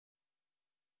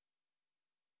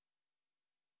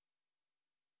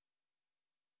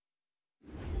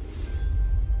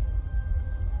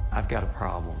I've got a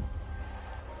problem.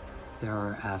 There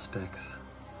are aspects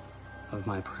of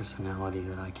my personality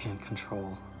that I can't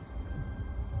control.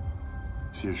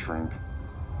 See a shrink?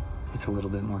 It's a little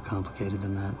bit more complicated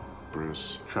than that.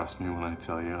 Bruce, trust me when I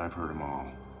tell you, I've heard them all.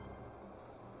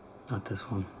 Not this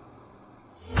one.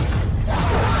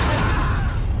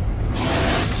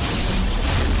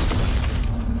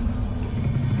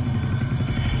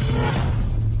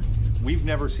 We've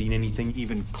never seen anything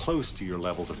even close to your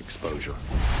levels of exposure.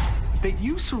 That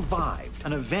you survived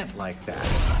an event like that,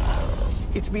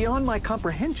 it's beyond my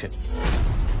comprehension.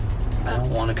 I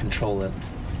don't want to control it.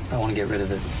 I want to get rid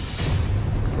of it.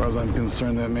 As far as I'm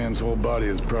concerned, that man's whole body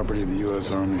is property of the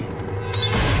U.S. Army.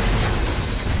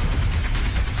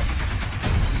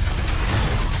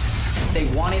 They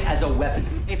want it as a weapon.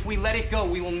 If we let it go,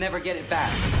 we will never get it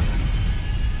back.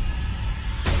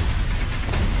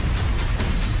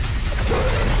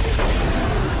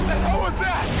 What the hell was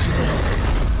that?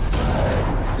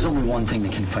 There's only one thing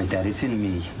that can fight that. It's in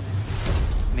me.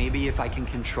 Maybe if I can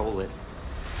control it,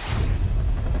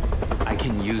 I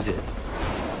can use it.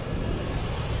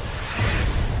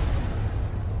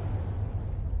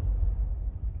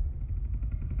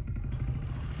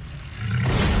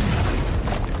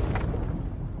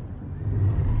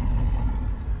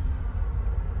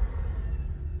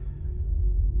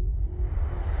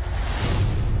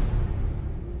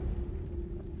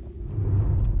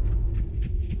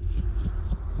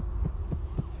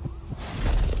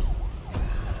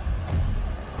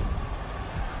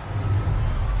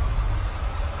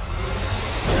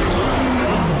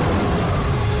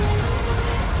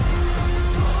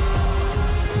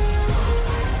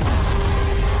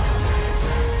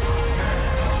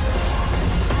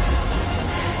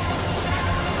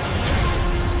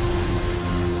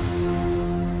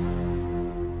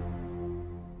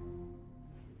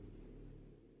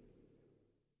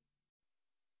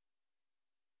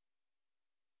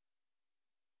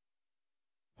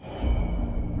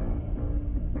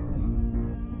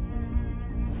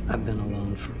 I've been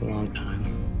alone for a long time.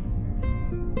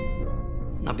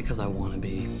 Not because I want to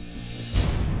be,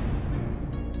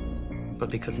 but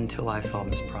because until I solve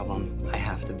this problem, I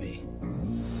have to be.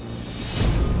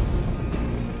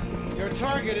 Your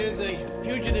target is a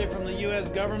fugitive from the U.S.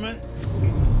 government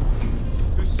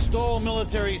who stole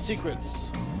military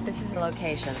secrets. This is the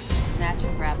location. Snatch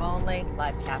and grab only,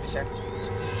 live capture.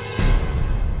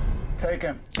 Take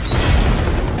him.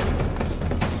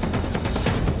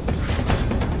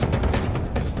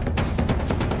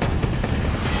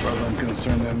 As far as I'm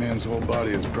concerned, that man's whole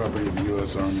body is property of the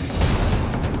U.S. Army.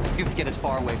 You have to get as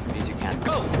far away from me as you can.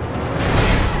 Go!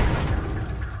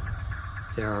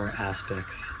 There are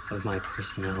aspects of my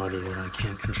personality that I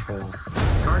can't control.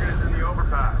 Target is in the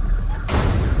overpass.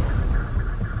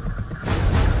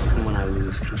 And when I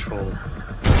lose control,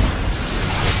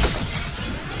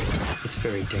 it's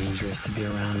very dangerous to be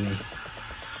around me.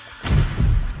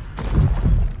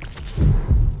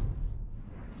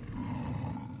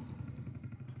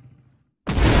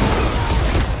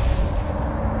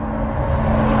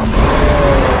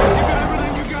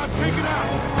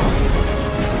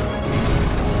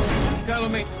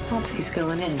 He's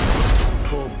going in.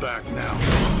 Pull back now.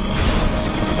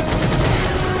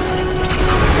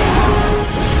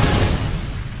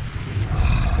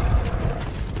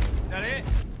 That it?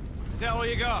 Is that all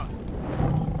you got?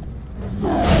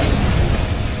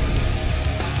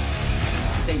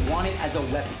 They want it as a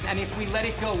weapon. And if we let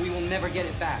it go, we will never get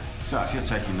it back. So if you're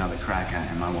taking another crack at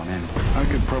him, I want in. I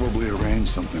could probably arrange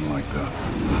something like that.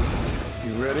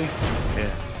 You ready?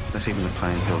 Yeah, let's even the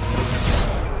playing field.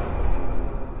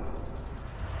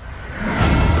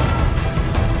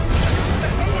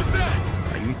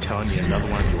 Are you telling me another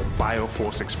one of your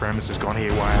bioforce experiments has gone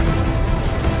haywire?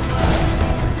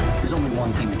 There's only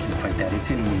one thing that can fight that.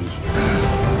 It's in me.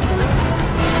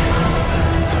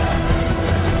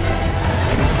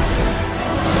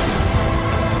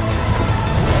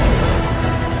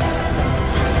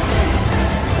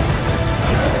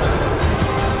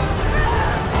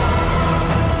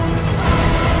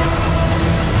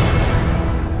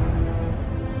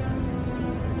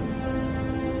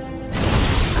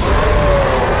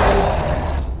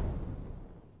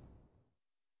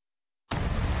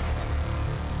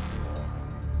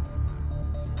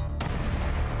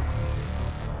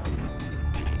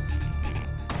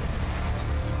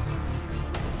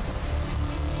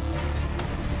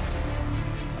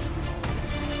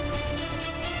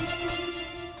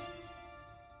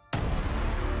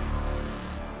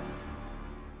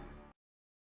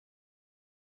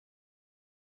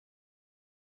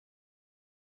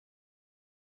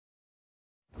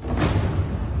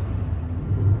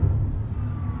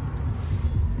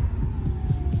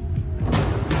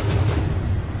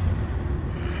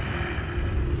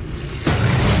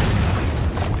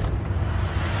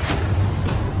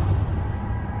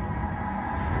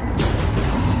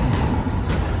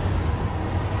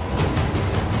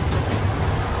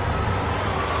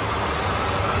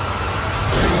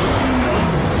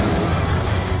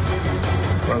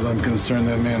 far as I'm concerned,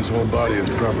 that man's whole body is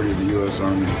property of the U.S.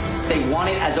 Army. They want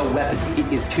it as a weapon.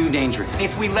 It is too dangerous.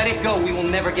 If we let it go, we will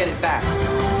never get it back.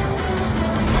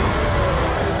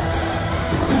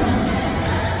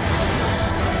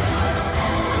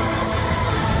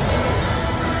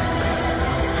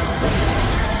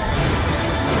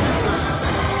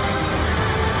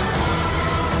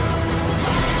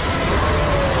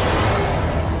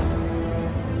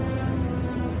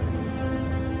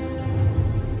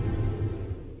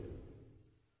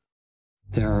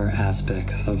 There are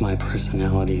aspects of my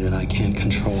personality that I can't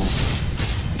control.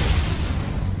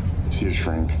 See a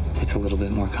shrink. It's a little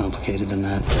bit more complicated than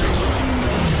that.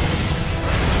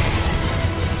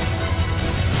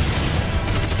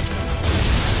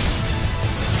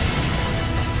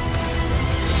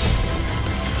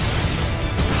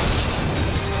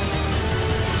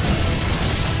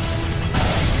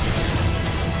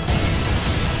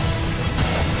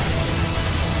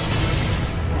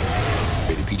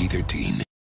 Rated PG-13.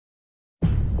 Do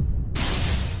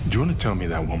you want to tell me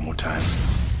that one more time?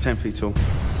 10 feet tall.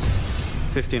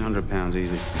 1,500 pounds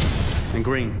easy. And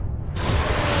green.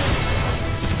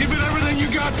 Give it everything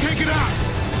you got, take it out!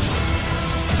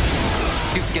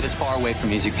 You have to get as far away from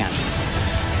me as you can.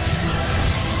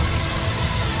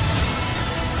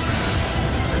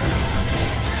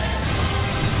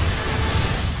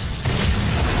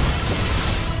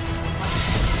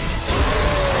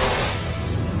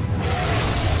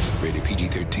 Rated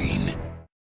PG-13.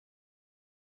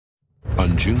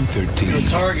 On June 13th, Your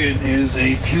target is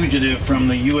a fugitive from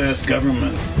the U.S.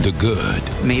 government. the good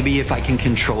Maybe if I can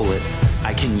control it,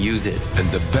 I can use it. and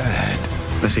the bad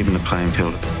Let's even the playing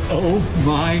field. Oh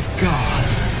my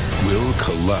God. will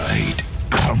collide.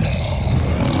 Come on.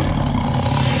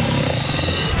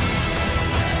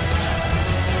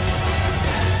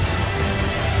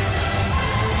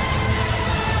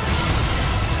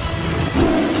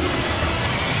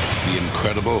 The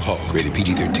Incredible Hulk. Rated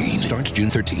PG-13. Starts June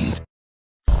 13th.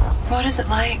 What is it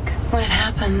like when it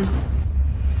happens?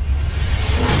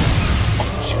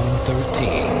 On June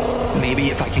 13th, Maybe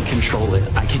if I can control it,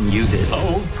 I can use it.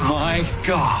 Oh my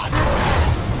God.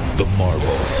 the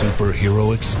Marvel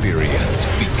superhero experience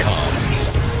becomes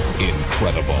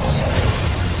incredible.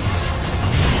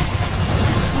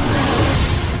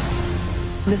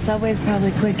 The subway's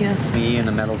probably quickest. Me in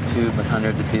a metal tube with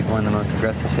hundreds of people in the most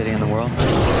aggressive city in the world.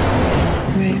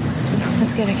 Right.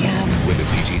 Let's get a cab. Rated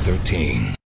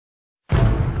PG-13.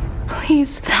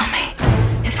 Please tell me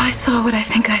if I saw what I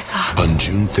think I saw. On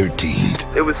June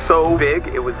 13th, It was so big,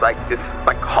 it was like this,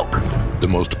 like Hulk. the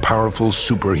most powerful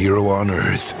superhero on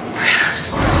Earth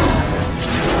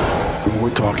What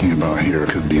we're talking about here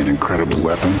could be an incredible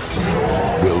weapon.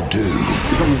 will do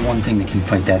There's only one thing that can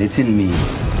fight that. It's in me.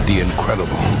 the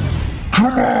incredible.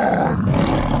 Come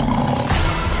on!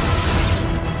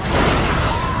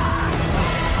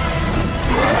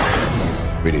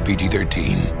 Rated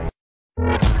PG-13.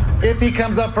 If he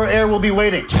comes up for air, we'll be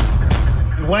waiting.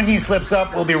 When he slips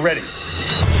up, we'll be ready.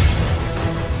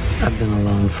 I've been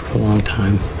alone for a long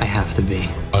time. I have to be.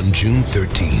 On June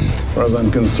 13th, As far as I'm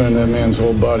concerned, that man's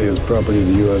whole body is property of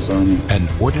the U.S. Army. an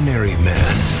ordinary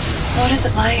man What is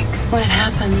it like when it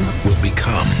happens? will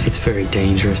become It's very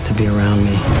dangerous to be around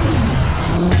me.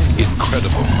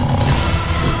 incredible.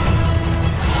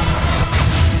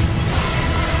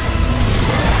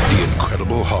 The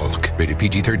Incredible Hulk. Rated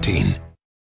PG-13.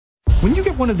 When you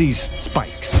get one of these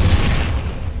spikes,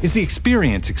 is the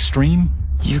experience extreme?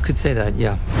 You could say that,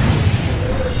 yeah.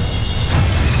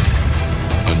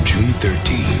 On June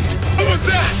 13th. What was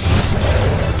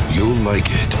that? You'll like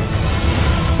it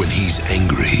when he's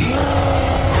angry.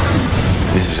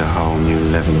 This is a whole new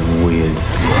level of weird.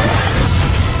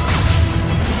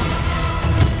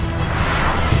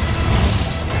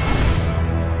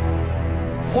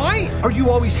 Why are you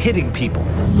always hitting people?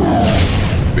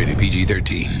 Rated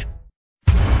PG-13.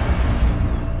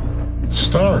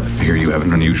 Stark. I hear you have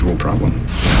an unusual problem.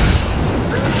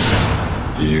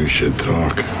 You should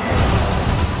talk.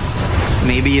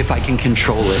 Maybe if I can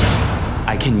control it,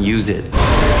 I can use it.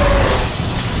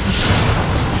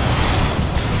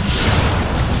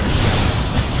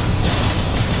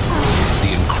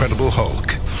 The Incredible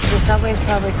Hulk. The subway's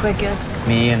probably quickest.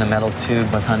 Me in a metal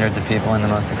tube with hundreds of people in the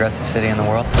most aggressive city in the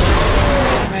world.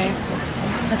 Right.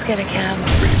 Let's get a cab.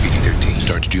 Rated PG-13.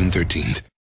 Starts June 13th.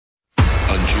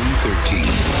 On June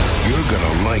 13th, you're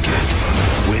gonna like it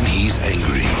when he's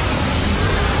angry.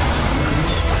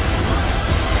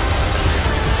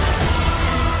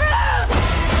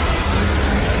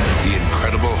 The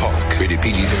Incredible Hulk. Rated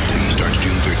PG-13. Starts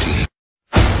June 13th.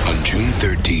 On June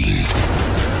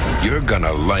 13th, you're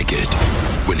gonna like it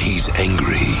when he's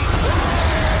angry.